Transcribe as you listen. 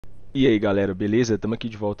E aí galera, beleza? Estamos aqui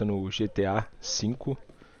de volta no GTA V.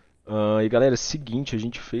 E galera, seguinte, a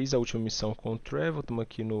gente fez a última missão com o Trevor, estamos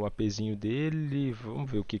aqui no APzinho dele, vamos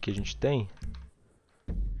ver o que a gente tem.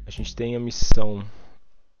 A gente tem a missão...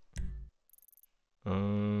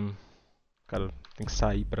 Cara, tem que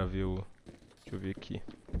sair pra ver o... Deixa eu ver aqui.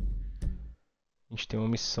 A gente tem uma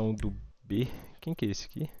missão do B. Quem que é esse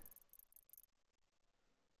aqui?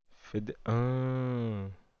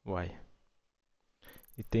 Uai.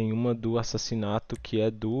 E tem uma do assassinato que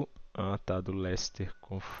é do... Ah tá, do Lester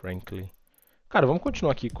com o Franklin. Cara, vamos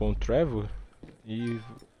continuar aqui com o Trevor e...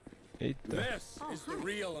 Eita.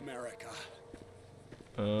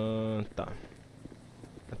 Tá.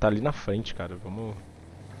 Tá ali na frente, cara. Vamos...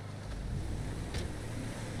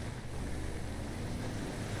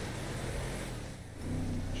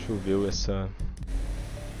 Deixa eu ver essa...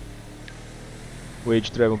 O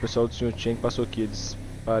Age Trevor, o pessoal do Sr. Chen que passou aqui. Eles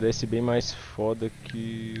parecem bem mais foda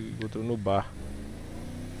que o outro no bar.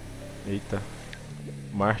 Eita.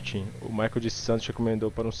 Martin, o Michael de Santos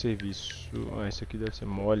recomendou para um serviço. Ah, isso aqui deve ser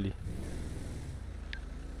mole.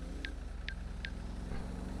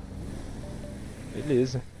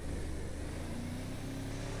 Beleza.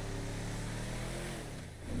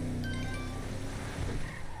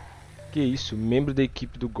 Que isso? Membro da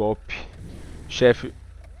equipe do Golpe. Chefe,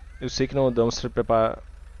 eu sei que não andamos se preparando.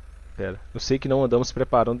 Eu sei que não andamos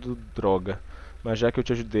preparando droga. Mas já que eu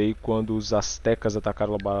te ajudei quando os aztecas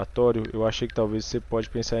atacaram o laboratório, eu achei que talvez você pode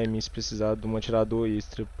pensar em mim se precisar de um atirador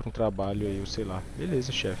extra para um trabalho aí, eu sei lá.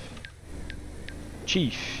 Beleza, chefe.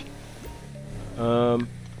 Chief.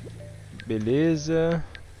 Beleza.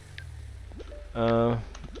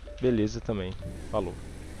 Beleza também. Falou.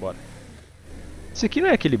 Bora. Esse aqui não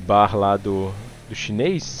é aquele bar lá do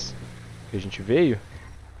chinês que a gente veio?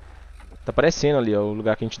 Tá aparecendo ali, ó, o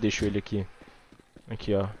lugar que a gente deixou ele aqui.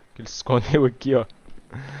 Aqui, ó. Que ele se escondeu aqui, ó.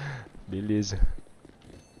 Beleza.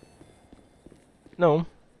 Não.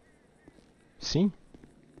 Sim?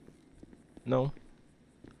 Não.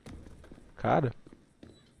 Cara.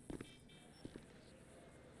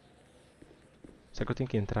 Será que eu tenho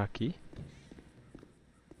que entrar aqui?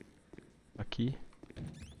 Aqui.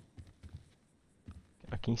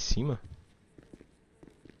 Aqui em cima?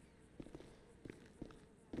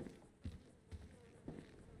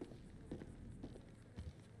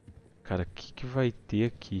 Cara, o que vai ter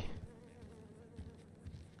aqui?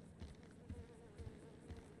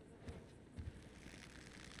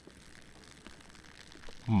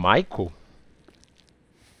 Michael?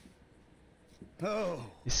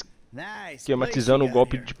 Esquematizando o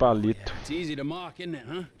golpe de palito. It's easy to mock, isn't it,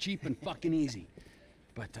 huh? Cheap and fucking easy.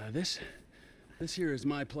 But this here is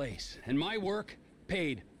my place, and my work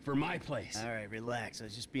paid for my place. All right, relax. I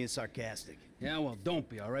was just being sarcastic. Yeah, well, don't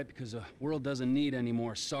be, all right? Because the world doesn't need any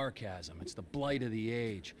more sarcasm. It's the blight of the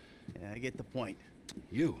age. Yeah, I get the point.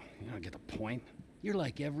 You don't get the point. You're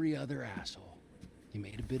like every other asshole. You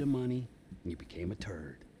made a bit of money, and you became a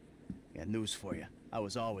turd. Got news for you. I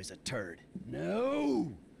was always a turd.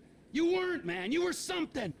 No! You weren't, man. You were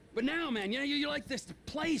something. But now, man, you're like this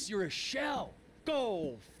place. You're a shell.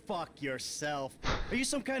 Go fuck yourself. Are you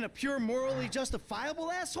some kind of pure morally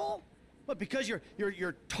justifiable asshole? What, because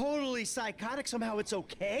you're totally psychotic, somehow it's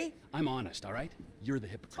okay? I'm honest, all right? You're the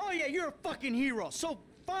hypocrite. Oh yeah, you're a fucking hero, so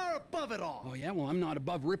far above it all. Oh yeah, well I'm not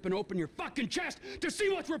above ripping open your fucking chest to see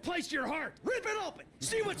what's replaced your heart. Rip it open.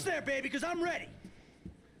 See what's there, baby, because I'm ready.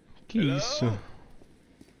 Que isso?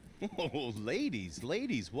 Oh,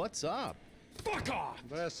 ladies, what's up? Fuck off!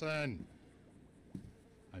 Listen.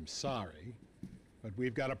 I'm sorry, but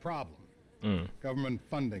we've got a problem. Government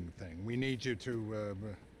funding thing. We need you to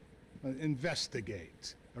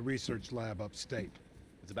investigate a research lab upstate.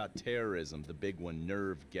 It's about terrorism, the big one,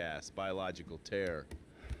 nerve gas, biological terror.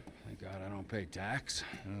 Thank God I don't pay tax.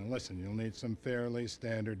 Listen, you'll need some fairly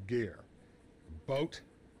standard gear. Boat,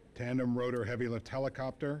 tandem rotor heavy lift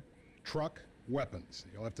helicopter, truck, weapons.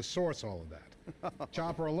 You'll have to source all of that.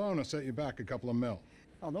 Chopper alone will set you back a couple of mil.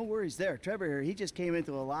 Oh, no worries there. Trevor here, he just came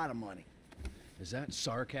into a lot of money. Is that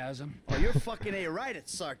sarcasm? Oh, you're fucking right at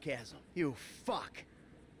sarcasm. You fuck.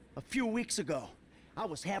 A few weeks ago, I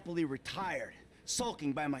was happily retired,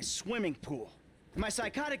 sulking by my swimming pool. And my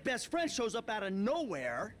psychotic best friend shows up out of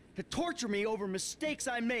nowhere to torture me over mistakes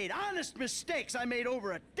I made, honest mistakes I made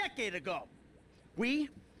over a decade ago. We,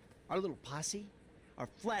 our little posse, are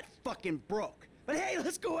flat fucking broke. But hey,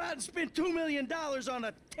 let's go out and spend $2 million on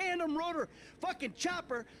a tandem rotor fucking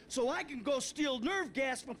chopper so I can go steal nerve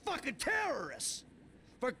gas from fucking terrorists.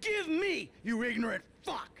 Forgive me, you ignorant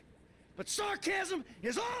fuck. But sarcasm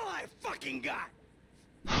is all I fucking got.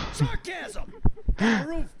 Sarcasm! A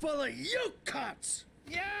room full of you cunts!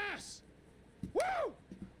 Yes! Woo!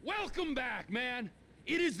 Well Welcome back, man.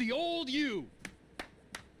 It is the old you.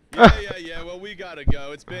 Yeah. Well, we gotta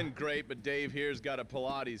go. It's been great, but Dave here's got a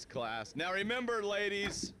Pilates class. Now remember,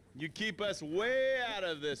 ladies, you keep us way out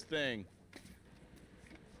of this thing.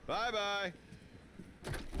 Bye-bye.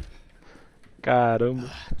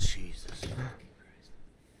 Caramba. Jesus.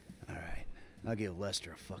 All right, I'll give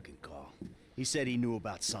Lester a fucking call. He said he knew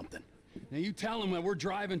about something. Now you tell him that we're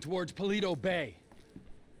driving towards Paleto Bay.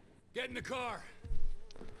 Get in the car.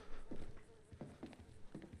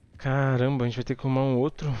 Caramba, a gente vai ter que arrumar um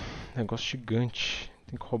outro negócio gigante.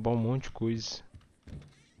 Tem que roubar um monte de coisa.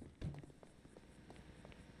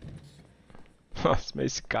 Nossa, mas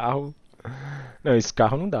esse carro... Não, esse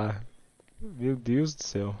carro não dá. Meu Deus do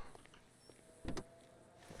céu.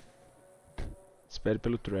 Espere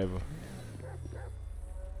pelo Trevor.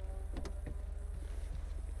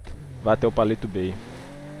 Vá até o Paleto Bay.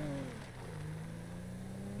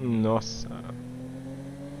 Nossa.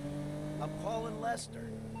 I'm calling Lester.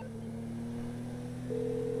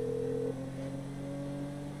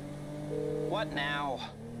 What now?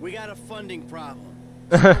 We got a funding problem.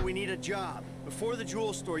 So we need a job. Before the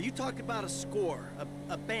jewel store, you talked about a score,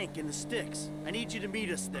 a bank in the sticks. I need you to meet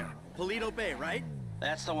us there. Paleto Bay, right?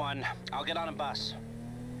 That's the one. I'll get on a bus.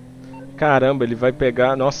 Caramba, ele vai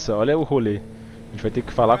pegar... Nossa, olha o rolê. A gente vai ter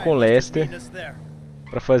que falar com o Lester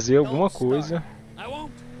pra fazer alguma coisa. I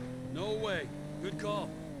won't. No way. Good call.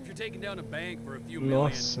 If you're taking down a bank for a few million,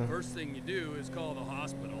 Nossa. first thing you do is call the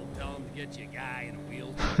hospital, tell them to get you a guy in a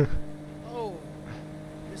wheelchair. Oh,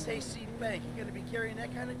 this hayseed bank, you gonna be carrying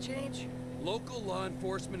that kind of change? Local law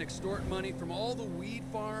enforcement extort money from all the weed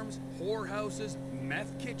farms, whorehouses,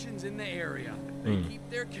 meth kitchens in the area. They keep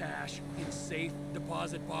their cash in safe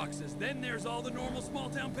deposit boxes. Then there's all the normal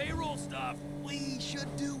small-town payroll stuff. We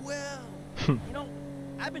should do well. You know,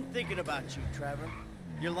 I've been thinking about you, Trevor.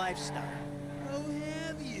 Your lifestyle. Oh,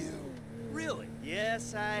 have you? Really?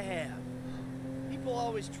 Yes, I have. People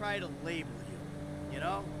always try to label you. You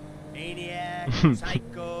know? Maniac,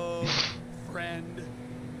 psycho, Friend,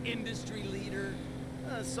 industry leader.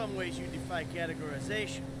 some ways you defy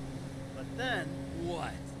categorization. But then,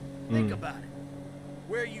 What? think about it.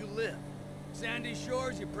 Where you live. Sandy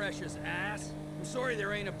Shores, you precious ass. I'm sorry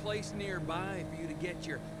there ain't a place nearby for you to get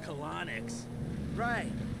your colonics.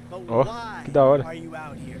 Right. But Oh, why que da hora. are you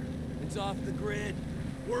out here? It's off the grid.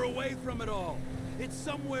 We're away from it all. It's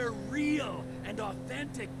somewhere real and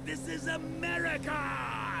authentic. This is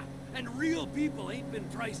America! And real people ain't been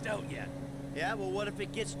priced out yet. Yeah, well, what if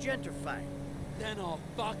it gets gentrified? Then I'll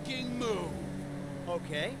fucking move.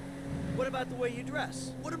 Okay. What about the way you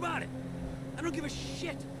dress? What about it? I don't give a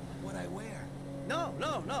shit what I wear. No.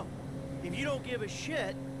 If you don't give a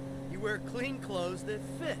shit, you wear clean clothes that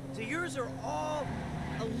fit. So yours are all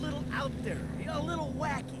a little out there, you know, a little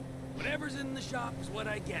wacky. Whatever's in the shop is what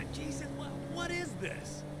I get. Jesus, what is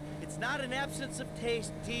this? It's not an absence of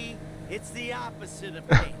taste, T. It's the opposite of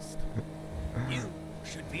taste. You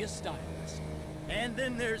should be a stylist. And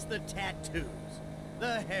then there's the tattoos,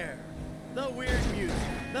 the hair, the weird music,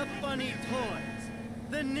 the funny toys,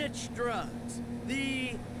 the niche drugs,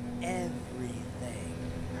 the everything.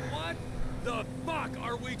 What the fuck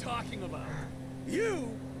are we talking about?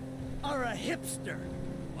 You are a hipster.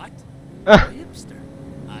 What? A hipster.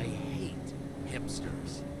 I hate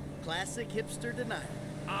hipsters. Classic hipster denial.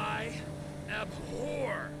 I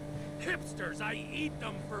abhor hipsters. I eat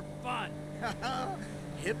them for fun.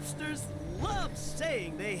 Hipsters love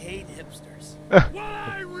saying they hate hipsters. Well,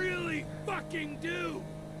 I really fucking do.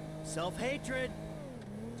 Self-hatred.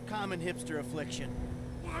 Common hipster affliction.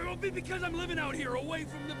 Well, it'll be because I'm living out here away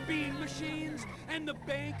from the bean machines and the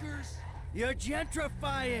bankers. You're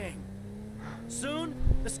gentrifying. Soon,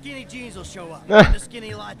 the skinny jeans will show up, and the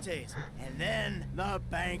skinny lattes, and then the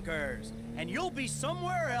bankers. And you'll be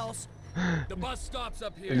somewhere else. The bus stops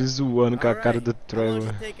up here. Ele zoando com a All cara right. do How long does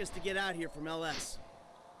Trevor. it take us to get out here from LS?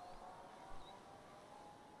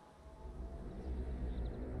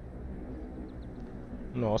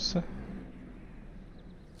 Nossa.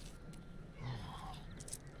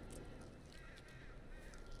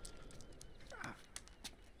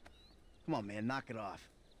 Come on, man, knock it off.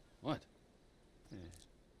 What?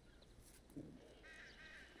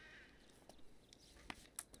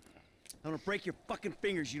 I'm gonna break your fucking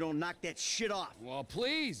fingers. You don't knock that shit off. Well,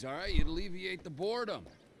 please, all right? You'd alleviate the boredom.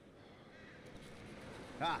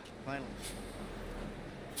 Ah, finally.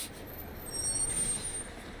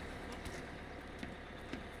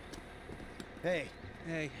 Hey,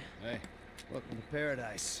 Hey. welcome to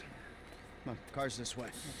paradise. Come on, car's this way.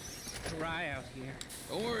 Dry out here.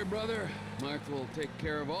 Don't worry, brother. Mark will take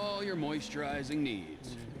care of all your moisturizing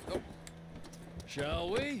needs. Oh. Shall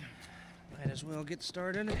we? Might as well get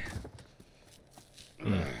started.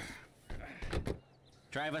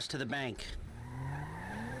 Drive us to the bank.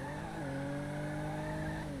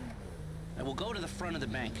 I will go to the front of the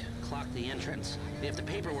bank, clock the entrance. If the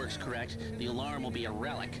paperwork's correct, the alarm will be a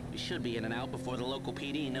relic. We should be in and out before the local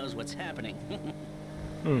PD knows what's happening.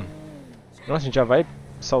 Nossa, a gente já vai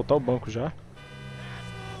saltar o banco já?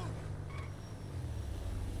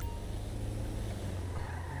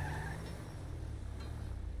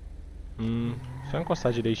 Só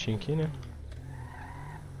encostar direitinho aqui, né?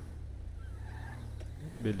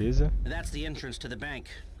 Beleza. That's the entrance to the bank.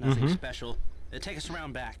 Nothing special. Take us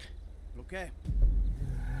around back. Okay.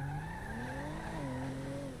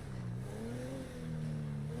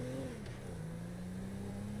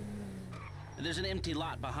 There's an empty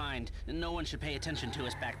lot behind, and no one should pay attention to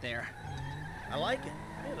us back there. I like it.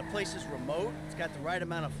 Yeah, the place is remote. It's got the right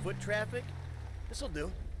amount of foot traffic. This'll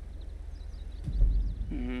do.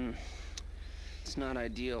 It's not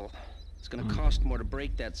ideal. It's gonna cost more to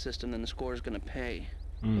break that system than the score's gonna pay.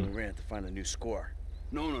 We're gonna have to find a new score.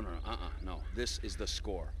 No. This is the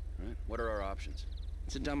score. Right? What are our options?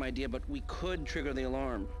 It's a dumb idea, but we could trigger the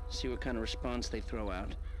alarm. See what kind of response they throw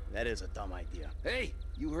out. That is a dumb idea. Hey,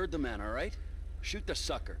 you heard the man, all right? Shoot the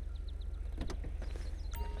sucker.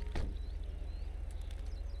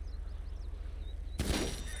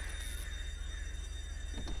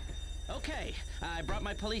 Okay, I brought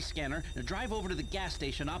my police scanner. Now drive over to the gas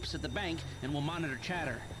station opposite the bank, and we'll monitor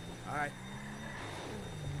chatter. All right.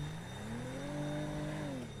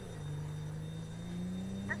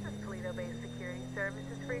 This is Toledo-based security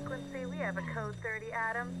services frequency. We have a code 30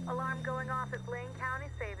 Adam. Alarm going off at Blaine County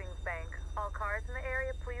Savings Bank. All cars in the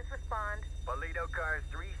area, please respond. Toledo cars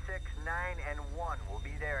 3, 6, 9, and 1 will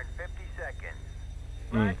be there in 50 seconds.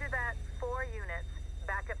 Roger that. 4 units.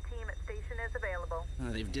 Backup team at station is available.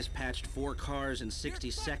 They've dispatched 4 cars in 60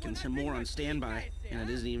 seconds and more on standby. And it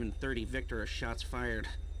isn't even 30 Victor or shots fired.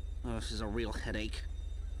 Oh, this is a real headache.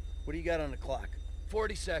 What do you got on the clock?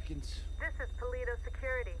 40 seconds. This is Toledo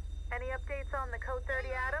Security. Any updates on the code 30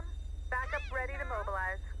 Adam? Backup ready to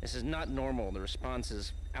mobilize. This is not normal. The response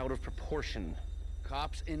is out of proportion.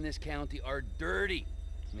 Cops in this county are dirty.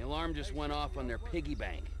 The alarm just went off on their piggy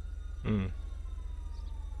bank.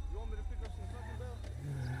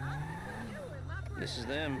 This is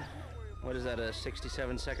them. What is that, a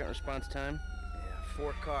 67-second response time? Yeah,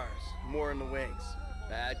 4 cars. More in the wings.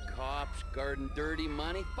 Bad cops, guarding dirty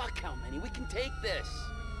money. Fuck how many? We can take this.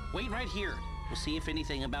 Wait right here. We'll see if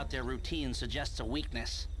anything about their routine suggests a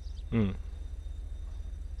weakness. Toledo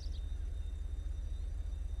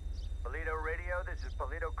radio, this is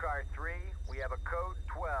Toledo car 3. We have a code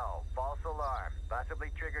 12, false alarm,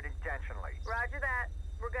 possibly triggered intentionally. Roger that.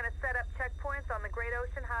 We're gonna set up checkpoints on the Great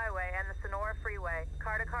Ocean Highway and the Sonora Freeway.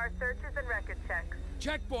 Car-to-car searches and record checks.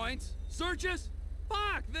 Checkpoints? Searches?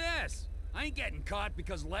 Fuck this! I ain't getting caught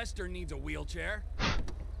because Lester needs a wheelchair.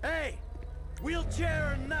 Hey!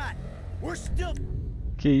 Wheelchair or not, we're still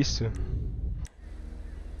Que isso?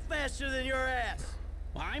 faster than your ass.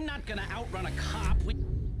 Well, I'm not gonna outrun a cop.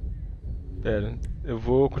 Pera, eu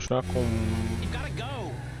vou continuar com... You gotta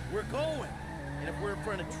go. We're going. And if we're in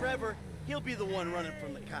front of Trevor, he'll be the one running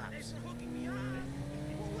from the cops.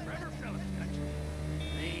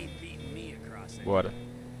 They ain't beating me across it. Bora.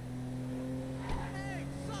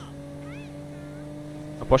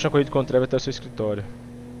 Aposte na corrida com o Trevor até o seu escritório.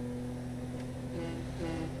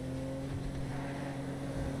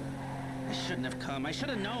 I shouldn't have come. I should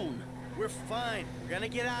have known. We're fine. We're gonna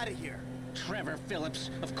get out of here. Trevor Phillips.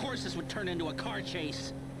 Of course this would turn into a car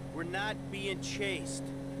chase. We're not being chased.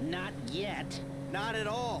 Not yet. Not at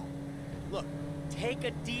all. Look, take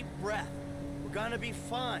a deep breath. We're gonna be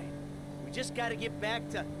fine. We just gotta get back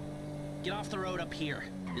to... Get off the road up here.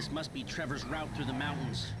 This must be Trevor's route through the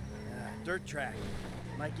mountains. dirt track.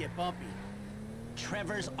 Might get bumpy.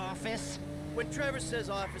 Trevor's office? When Trevor says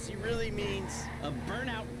office, he really means... A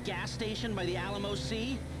burnout gas station by the Alamo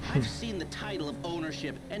Sea? I've seen the title of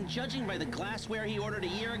ownership, and judging by the glassware he ordered a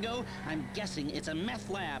year ago, I'm guessing it's a meth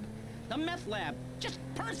lab. The meth lab, just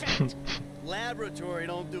perfect! Laboratory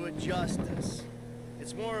don't do it justice.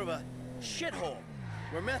 It's more of a shithole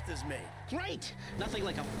where meth is made. Great! Nothing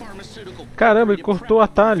like a pharmaceutical... Caramba, ele cortou o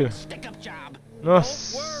atalho. Stick-up job.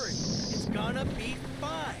 Nossa. Don't worry, it's gonna be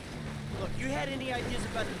fine. Look, you had any ideas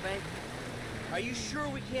about the bank? Are you sure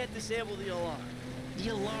we can't disable the alarm? The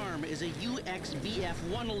alarm is a UXVF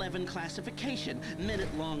 111 classification,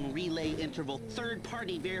 minute-long relay interval,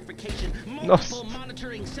 third-party verification, multiple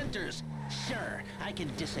monitoring centers. Sure, I can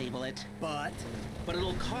disable it. But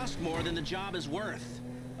it'll cost more than the job is worth.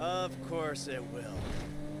 of course it will.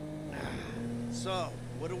 So,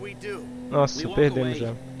 what do we do? Nossa, perdemos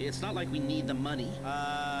já. It's not like we need the money.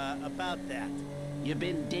 About that. You've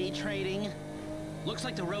been day trading? Looks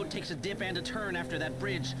like the road takes a dip and a turn after that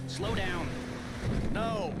bridge. Slow down.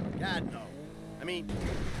 No, God no. I mean,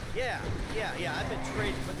 yeah, I've been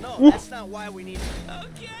trading, but no, Oof. that's not why we need it.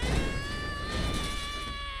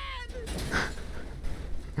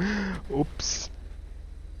 Ups.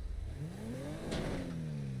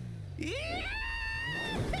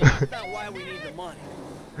 That's not why we need the money.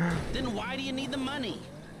 Then why do you need the money?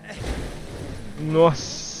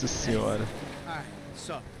 Nossa senhora. Alright,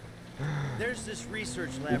 so, there's this research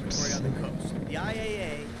laboratory on the coast. The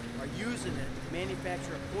IAA are using it to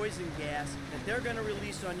manufacture a poison gas that they're going to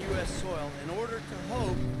release on U.S. soil in order to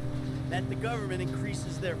hope that the government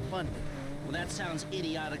increases their funding. Well, that sounds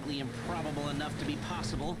idiotically improbable enough to be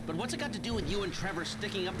possible, but what's it got to do with you and Trevor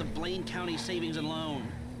sticking up the Blaine County Savings and Loan?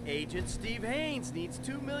 Agent Steve Haynes needs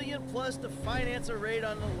 $2 million plus to finance a raid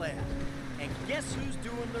on the lab. And guess who's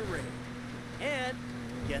doing the raid? And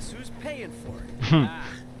guess who's paying for it? Ah,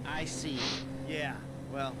 I see. Yeah,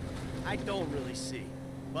 well, I don't really see.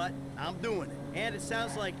 But I'm doing it. And it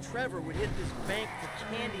sounds like Trevor would hit this bank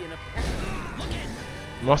for candy and a pat. Look at candy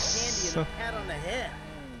and Nossa. a pat on the head.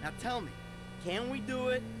 Now tell me, can we do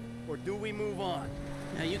it or do we move on?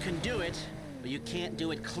 Now you can do it, but you can't do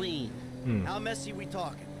it clean. How messy we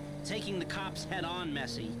talking? Taking the cops head on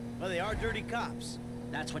messy. Well, they are dirty cops.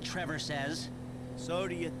 That's what Trevor says. So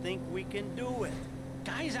do you think we can do it?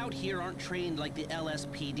 Guys out here aren't trained like the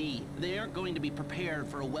LSPD. They aren't going to be prepared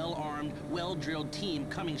for a well-armed, well-drilled team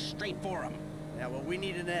coming straight for them. Yeah, well, we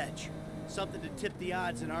need an edge. Something to tip the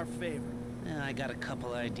odds in our favor. I got a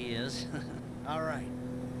couple ideas. All right.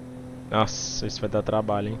 Nossa, isso vai dar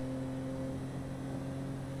trabalho, hein?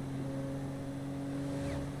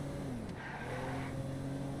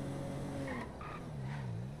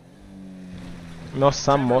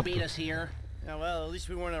 Nossa, a Trevor moto. beat us here. Yeah, well, at least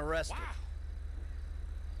we weren't arrested.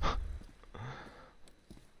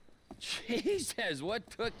 Jesus, what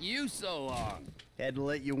took you so long? Had to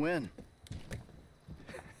let you win.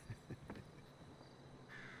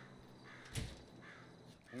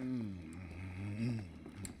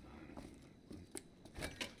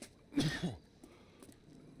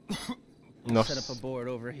 Set up a board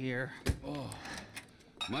over here. Oh,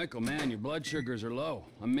 Michael, man, your blood sugars are low.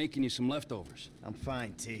 I'm making you some leftovers. I'm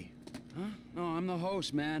fine, T. Huh? No, I'm the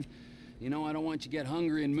host, man. You know, I don't want you to get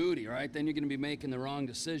hungry and moody, right? Then you're gonna be making the wrong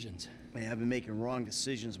decisions. Man, I've been making wrong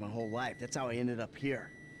decisions my whole life. That's how I ended up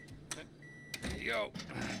here. There you go.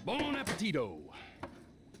 Bon appetito.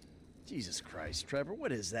 Jesus Christ, Trevor,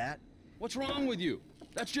 what is that? What's wrong with you?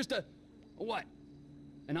 That's just a what?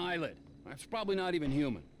 An eyelid. That's probably not even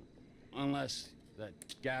human. Unless that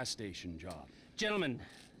gas station job. Gentlemen,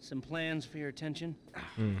 some plans for your attention?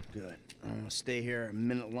 Good. I'm gonna stay here a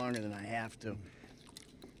minute longer than I have to.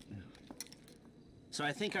 So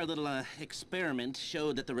I think our little experiment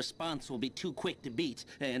showed that the response will be too quick to beat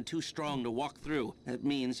and too strong to walk through. That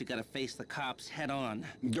means you gotta face the cops head on.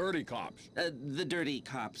 Dirty cops. The dirty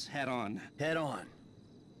cops head on. Head on.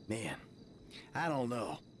 Man, I don't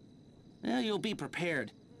know. You'll be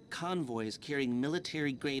prepared. Convoys carrying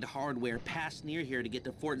military-grade hardware pass near here to get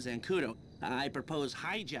to Fort Zancudo. I propose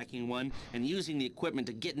hijacking one and using the equipment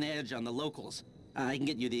to get an edge on the locals. I can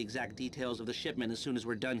get you the exact details of the shipment as soon as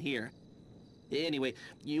we're done here. Anyway,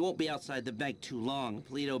 you won't be outside the bank too long.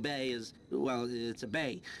 Paleto Bay is, well, it's a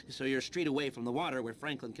bay, so you're a street away from the water where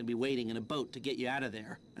Franklin can be waiting in a boat to get you out of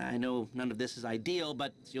there. I know none of this is ideal,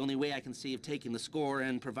 but it's the only way I can see of taking the score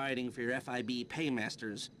and providing for your FIB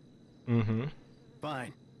paymasters.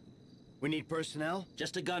 Fine. We need personnel?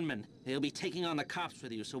 Just a gunman. He'll be taking on the cops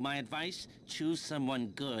with you, so my advice, choose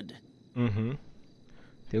someone good.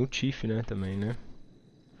 Tem o Tiff, né, também, né?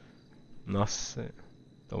 Nossa.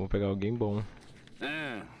 Então vou pegar alguém bom.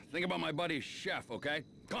 Think about my buddy Chef, okay?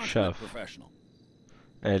 Chef. Professional.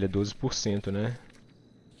 É, ele é 12%, né?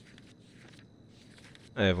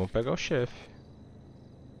 É, vamos pegar o chefe.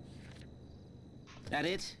 That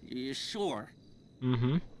it? You're sure?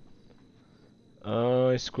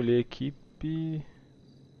 Escolher equipe.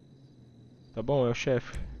 Tá bom, é o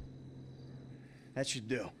chefe. That should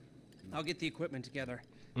do. I'll get the equipment together.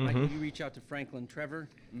 Michael, you reach out to Franklin. Trevor,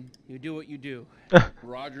 you do what you do.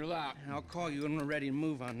 Roger that. And I'll call you when we're ready to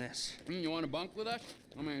move on this. You want to bunk with us?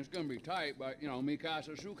 I mean, it's gonna be tight, but, you know, mi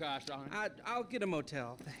casa, su casa. I'll get a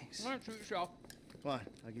motel, thanks. All right, suit yourself. Come on,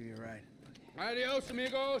 I'll give you a ride. Adios,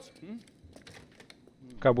 amigos.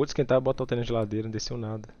 Acabou de esquentar, botou o tênis na geladeira, não desceu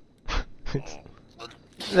nada.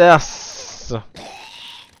 Nossa!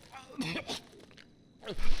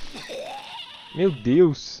 Meu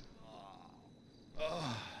Deus!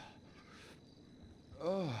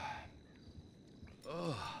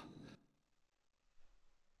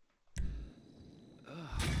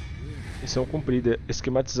 Missão cumprida.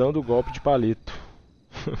 Esquematizando o golpe de palito.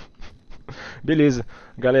 Beleza.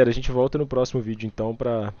 Galera, a gente volta no próximo vídeo então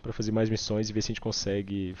pra fazer mais missões e ver se a gente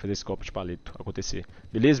consegue fazer esse golpe de palito acontecer.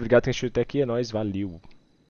 Beleza? Obrigado por ter assistido até aqui. É nóis. Valeu.